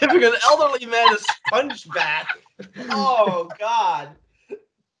joys of giving an elderly man a sponge bath. Oh, God.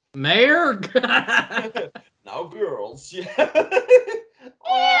 Mayor? Now, girls. Yeah.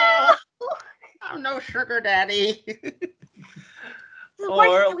 Oh, I'm no sugar daddy.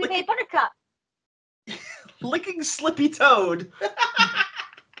 Or we made Buttercup. Licking Slippy Toad.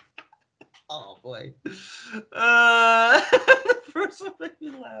 Oh, boy. First one made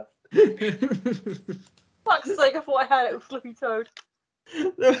me laugh. Fuck's sake, I thought I had it with Flippy Toad.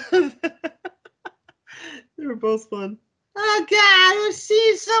 They were both fun. Oh God, I've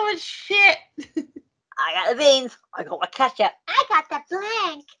seen so much shit. I got the beans. I got my ketchup. I got the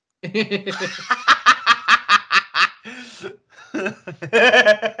blank.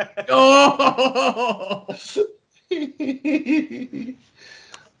 Oh!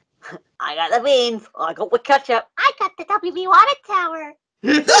 I got the beans. I got my ketchup. I got the WB water tower.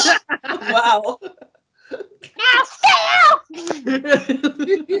 Wow. Now stay out.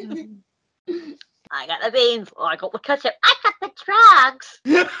 I got the beans. I got my ketchup. I got the drugs.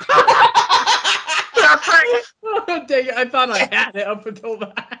 Dang it, I thought I had it up until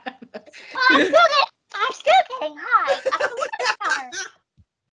that. Well, I'm still getting high at the water tower.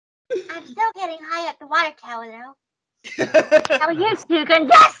 I'm still getting high at the water tower, though. How you two can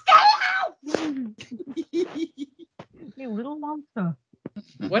just stay out. You little monster.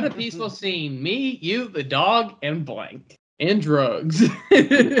 What a peaceful scene. Me, you, the dog, and blank. And drugs. What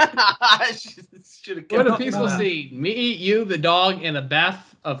a peaceful scene. Me, you, the dog, and a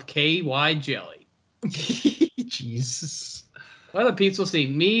bath of KY jelly. Jesus. What a peaceful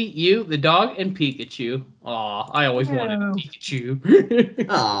scene. Me, you, the dog, and Pikachu. Aw, I always wanted Pikachu.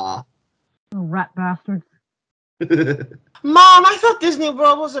 Aw. Rat bastards. Mom, I thought Disney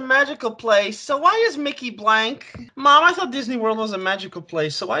World was a magical place, so why is Mickey blank? Mom, I thought Disney World was a magical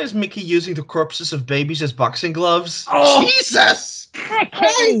place, so why is Mickey using the corpses of babies as boxing gloves? Oh! Jesus!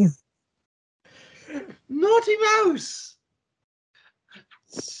 Christ! Naughty Mouse!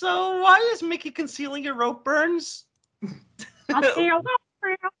 So why is Mickey concealing your rope burns? I feel the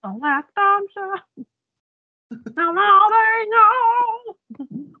last time shot. Now they know.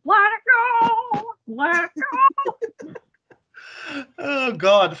 Let it go. Let it go. Oh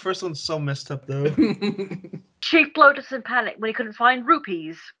God, the first one's so messed up though. Chief Lotus in panic when he couldn't find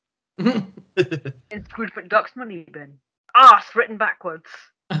rupees in Scrooge McDuck's money bin. Arse written backwards.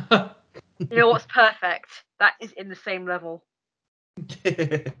 You know what's perfect? That is in the same level.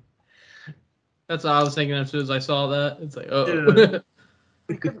 That's what I was thinking as soon as I saw that. It's like, oh.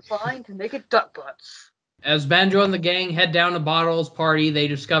 We couldn't find naked duck butts. As Banjo and the gang head down to Bottle's party, they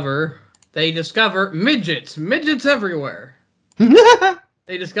discover midgets. Midgets everywhere.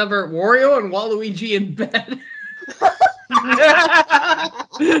 They discover Wario and Waluigi in bed. I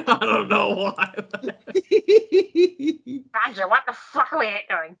don't know why. Roger, what the fuck are we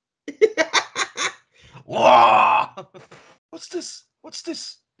doing? Whoa! What's this What's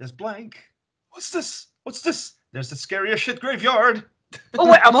this? There's blank. What's this? What's this? There's the scariest shit graveyard. Oh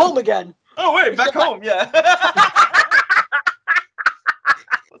wait, I'm home again. Oh wait, back home, yeah.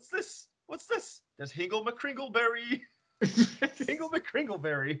 What's this? What's this? There's Hingle McCringleberry. Hingle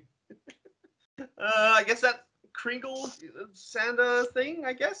McCringleberry. I guess that Kringle Santa thing,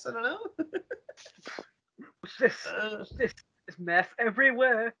 I guess. I don't know. What's this? This is meth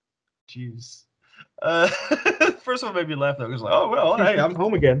everywhere. Jeez. First one made me laugh though. It was like, oh well, hey, I'm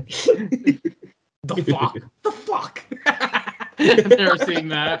home again. The fuck? The fuck? I've never seen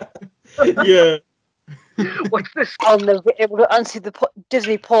that. Yeah. What's this? I'll never be able to unsee the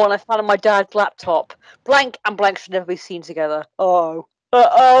Disney porn I found on my dad's laptop. Blank and blank should never be seen together. Oh.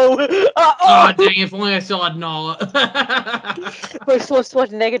 Uh-oh. Oh, dang, if only I still had Nala. We're supposed to watch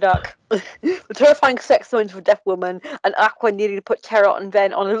Negaduck. The terrifying sex scenes with deaf woman and Aqua needing to put Terra and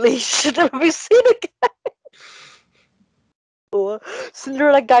Ben on a leash should never be seen again. Or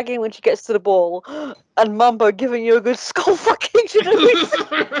Cinderella gagging when she gets to the ball and Mambo giving you a good skull fucking should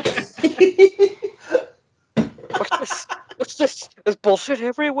never be seen. What's this? What's this? There's bullshit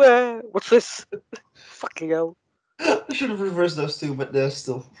everywhere. What's this? Fucking hell. I should have reversed those two, but they're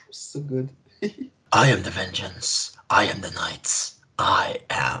still good. I am the vengeance. I am the knights. I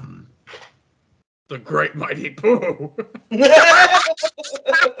am The Great Mighty Pooh.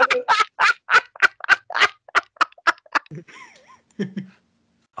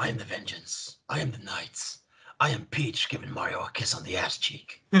 I am the vengeance. I am the knights. I am Peach giving Mario a kiss on the ass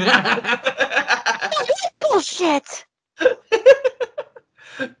cheek. Bullshit.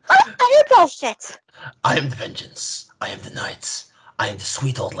 Utter bullshit. I am the vengeance. I am the knights. I am the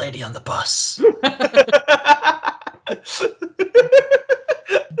sweet old lady on the bus. The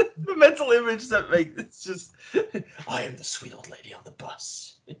mental image that makes it's just I am the sweet old lady on the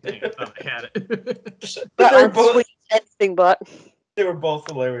bus. Dang, I thought I had it. That They were both anything but. they were both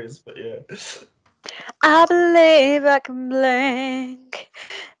hilarious, but yeah. I believe I can blink.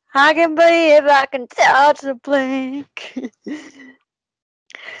 I can believe I can touch a blink.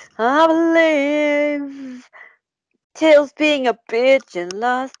 I believe Tails being a bitch in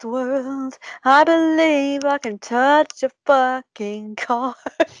Lost World. I believe I can touch a fucking car.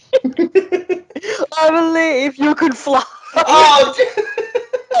 I believe you can fly. Oh,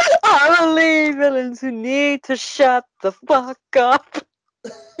 I believe villains who need to shut the fuck up.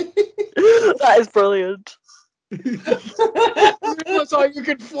 That is brilliant. That's how you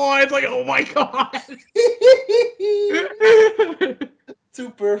can fly. It's like, oh my god. too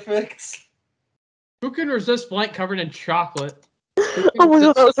perfect. Who can resist blank covered in chocolate? Oh my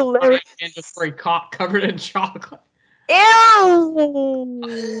god, that was hilarious. And just for a cock covered in chocolate.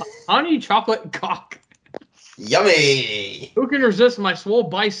 Ew! I need chocolate cock. Yummy. Who can resist my swole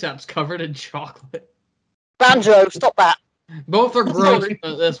biceps covered in chocolate? Banjo, stop that. Both are gross, Sorry.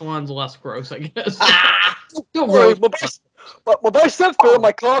 but this one's less gross, I guess. Don't worry, my biceps better than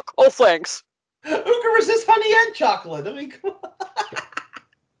my cock. Oh, thanks. Who can resist honey and chocolate? I mean, come on.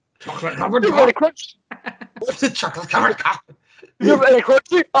 Chocolate covered You ready, cock. Crunchy? What's a chocolate covered cock? You ready,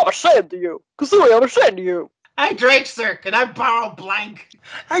 Crunchy? I'm ashamed of you. Kasui, I'm ashamed of you. Hey Drake, sir, can I borrow blank?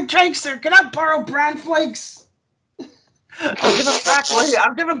 Hey Drake, sir, can I borrow bran flakes? I'll give them back later.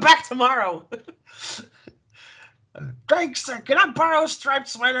 I'll give them back tomorrow. Drake, sir, can I borrow a striped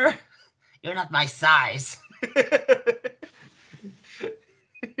sweater? You're not my size.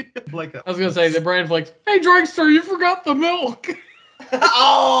 Like I was gonna say the brand flakes. Hey, Dragster, you forgot the milk.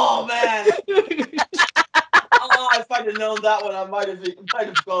 oh man! Oh, if I'd have known that one, I might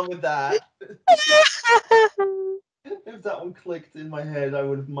have gone with that. If that one clicked in my head, I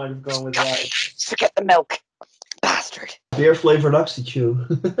might have gone with that. Forget the milk. Bastard. Beer flavored Oxychew.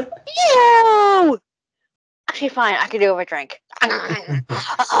 Ew! Actually, fine. I can do it with a drink. I've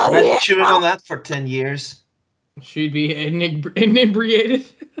Oh, been yeah. chewing on that for 10 years. She'd be inebriated.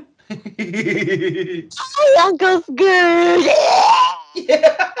 Hi, Uncle Scoot.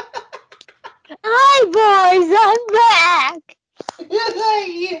 Yeah. Hi, boys. I'm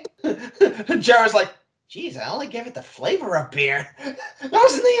back. Jared's like, geez, I only gave it the flavor of beer. There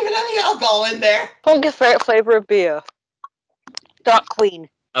wasn't even any alcohol in there. Fungus favorite flavor of beer. Dark Queen.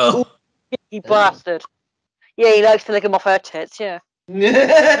 Oh. He bastard. Yeah, he likes to lick him off her tits, yeah.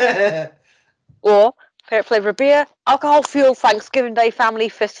 Or, favorite flavor of beer, alcohol-fueled Thanksgiving Day family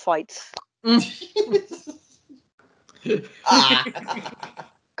fist fights.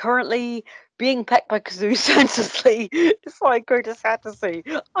 Currently being pecked by Kazoo senselessly is my greatest fantasy.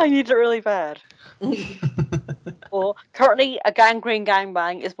 I need it really bad. Or, currently a gangrene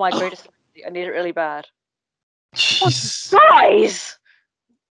gangbang is my greatest fantasy. I need it really bad. Jesus. Guys!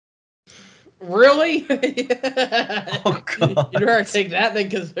 Really? Oh, God. You'd rather take that than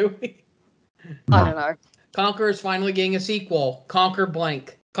Kazooie? I don't know. Conquer is finally getting a sequel. Conquer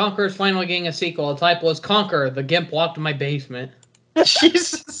blank. Conquer is finally getting a sequel. The title is Conquer, the Gimp Locked in My Basement.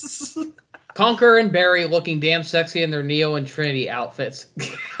 Jesus. Conquer and Barry looking damn sexy in their Neo and Trinity outfits.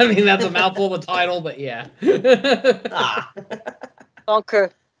 I mean, that's a mouthful of a title, but yeah. Ah.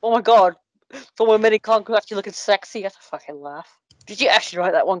 Conquer. Oh my god. Someone made Conquer actually looking sexy. That's a fucking laugh. Did you actually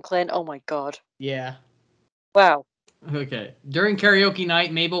write that one, Clint? Oh my god. Yeah. Wow. Okay. During karaoke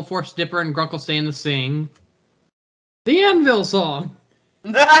night, Mabel forced Dipper and Grunkle Stan to sing the Anvil song.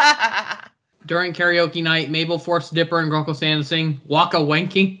 During karaoke night, Mabel forced Dipper and Grunkle Stan to sing Waka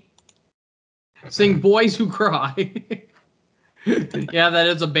Wanking. Sing Boys Who Cry. Yeah, that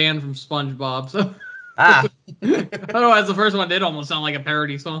is a band from SpongeBob. So. Ah. Otherwise, the first one did almost sound like a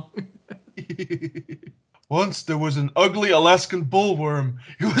parody song. Once there was an ugly Alaskan bullworm.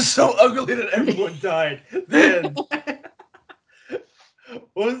 He was so ugly that everyone died. Then.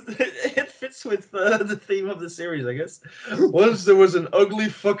 It fits with the theme of the series, I guess. Once there was an ugly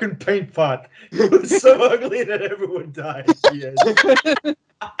fucking paint pot. It was so ugly that everyone died. Yes.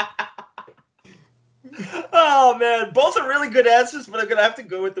 Oh man, both are really good answers, but I'm gonna have to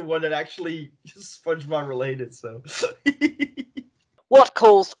go with the one that actually is SpongeBob related. So. What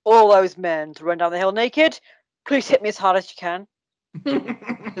caused all those men to run down the hill naked? Please hit me as hard as you can.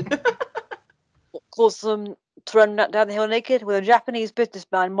 What caused them to run down the hill naked? With a Japanese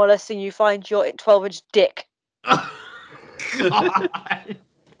businessman molesting you find your 12-inch dick. Oh, God.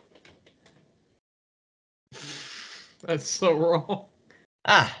 That's so wrong.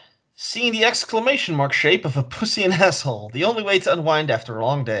 Ah, seeing the exclamation mark shape of a pussy and asshole. The only way to unwind after a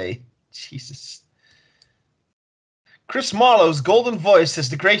long day. Jesus. Chris Marlowe's golden voice as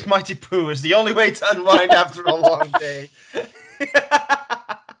the Great Mighty Pooh is the only way to unwind after a long day.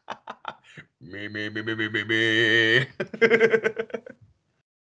 me.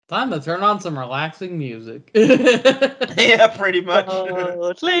 Time to turn on some relaxing music. Yeah, pretty much.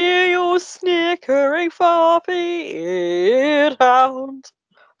 Leo snickering floppy it out.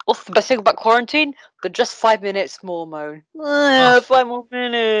 What's the best thing about quarantine? The just 5 minutes more moan. 5 more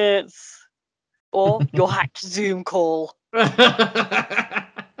minutes. Or your hacked Zoom call. I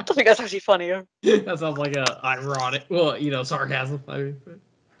think that's actually funnier. That sounds like a ironic, sarcasm. I mean.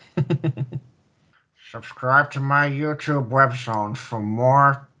 Subscribe to my YouTube webzone for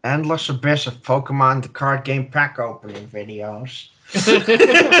more endless abyss of Pokemon the card game pack opening videos.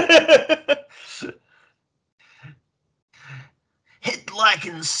 Hit like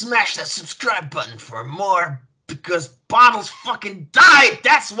and smash that subscribe button for more, because Bottles fucking died!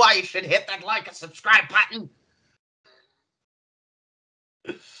 That's why you should hit that like and subscribe button!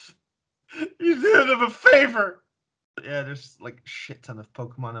 You did him a favor! Yeah, there's like a shit ton of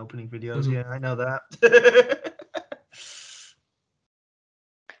Pokemon opening videos. Mhm. Yeah, I know that.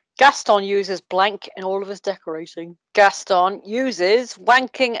 Gaston uses blank in all of his decorating. Gaston uses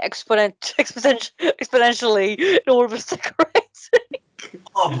wanking exponentially in all of his decorating.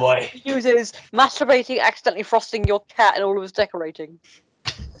 Oh boy. He uses masturbating, accidentally frosting your cat in all of his decorating.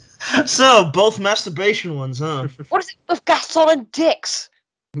 So, both masturbation ones, huh? What is it with Gaston and dicks?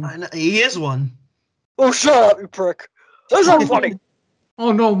 I know, he is one. Oh, shut up, you prick. That's not funny.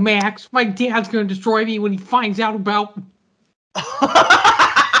 Oh no, Max, my dad's gonna destroy me when he finds out about...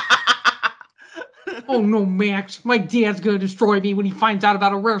 Oh no, Max, my dad's gonna destroy me when he finds out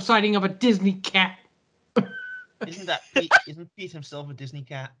about a rare sighting of a Disney cat. Isn't Pete himself a Disney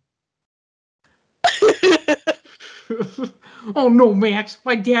cat? Oh no, Max,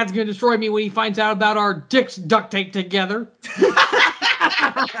 my dad's gonna destroy me when he finds out about our dicks duct taped together.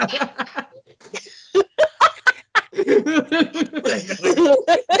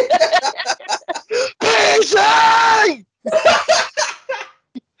 Busy!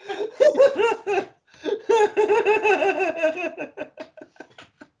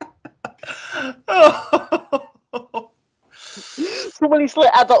 So when he's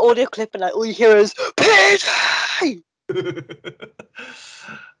like at the audio clip and like all you hear is Busy!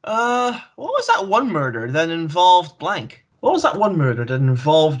 What was that one murder that involved blank? What was that one murder that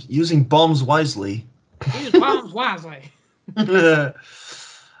involved using bombs wisely? Use bombs wisely. What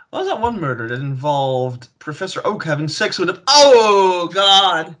was that one murder that involved Professor Oak having sex with him? Oh,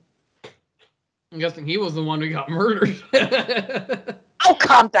 God! I'm guessing he was the one who got murdered. Oh,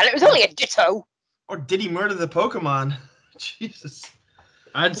 calm down. It was only a ditto. Or did he murder the Pokemon? Jesus.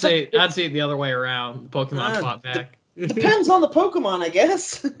 I'd say it the other way around. Pokemon fought back. Depends on the Pokemon, I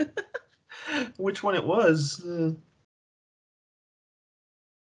guess. Which one it was.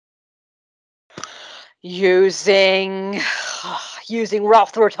 Using using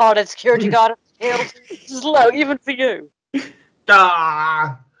Ralph the retarded security guard. This is low, even for you.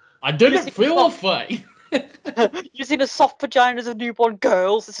 Ah! I didn't feel a fight. Using the soft vaginas of newborn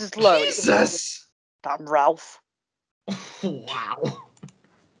girls. This is low. Jesus! Damn Ralph. Wow.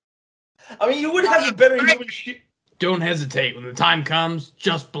 I mean, you would have a better human shit. Don't hesitate. When the time comes,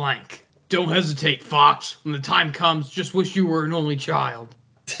 just blank. Don't hesitate, Fox. When the time comes, just wish you were an only child.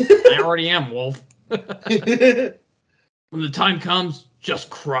 I already am, Wolf. When the time comes, just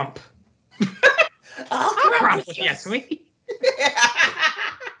crump. Crump, yes, sweet.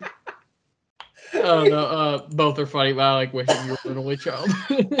 Both are funny, but I like wishing you were an only child.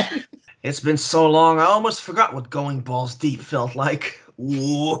 It's been so long, I almost forgot what going balls deep felt like.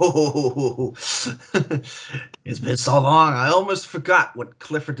 Whoa! It's been so long, I almost forgot what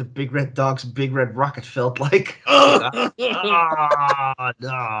Clifford the Big Red Dog's Big Red Rocket felt like. No.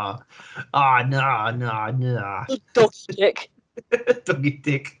 Doggy dick. Doggy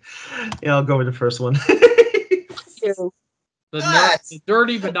dick. Yeah, I'll go with the first one. Ew. The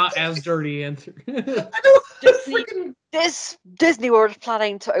dirty but not as dirty answer. This Disney World is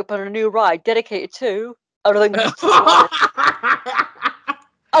planning to open a new ride dedicated to other than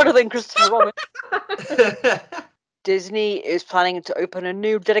Christopher Robin. Disney is planning to open a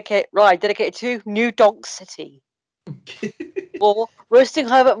new ride dedicated to New Donk City. Or roasting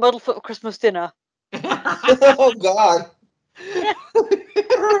Herbert Muddlefoot for Christmas dinner. Oh God.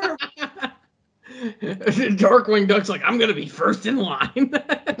 Darkwing Duck's like, I'm gonna be first in line.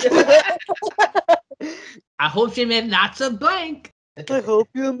 I hope she made lots of blank. I hope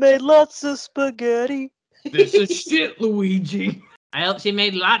you made lots of spaghetti. This is shit, Luigi. I hope she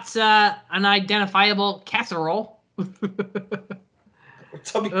made lots of unidentifiable casserole.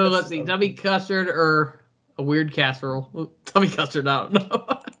 Let's see, Tubby custard or a weird casserole. Tubby custard, I don't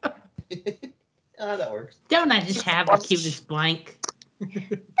know. That works. Don't I just have the cutest blank?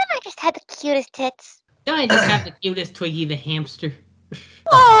 Then I just had the cutest tits. Don't I just have the cutest Twiggy the hamster?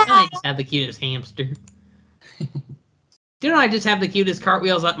 Don't I just have the cutest hamster? Don't I just have the cutest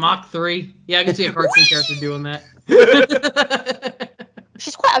cartwheels at Mach 3? Yeah, I can see a cartoon character doing that.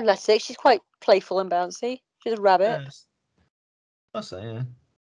 She's quite athletic. She's quite playful and bouncy. She's a rabbit. Yes. I'll say, yeah.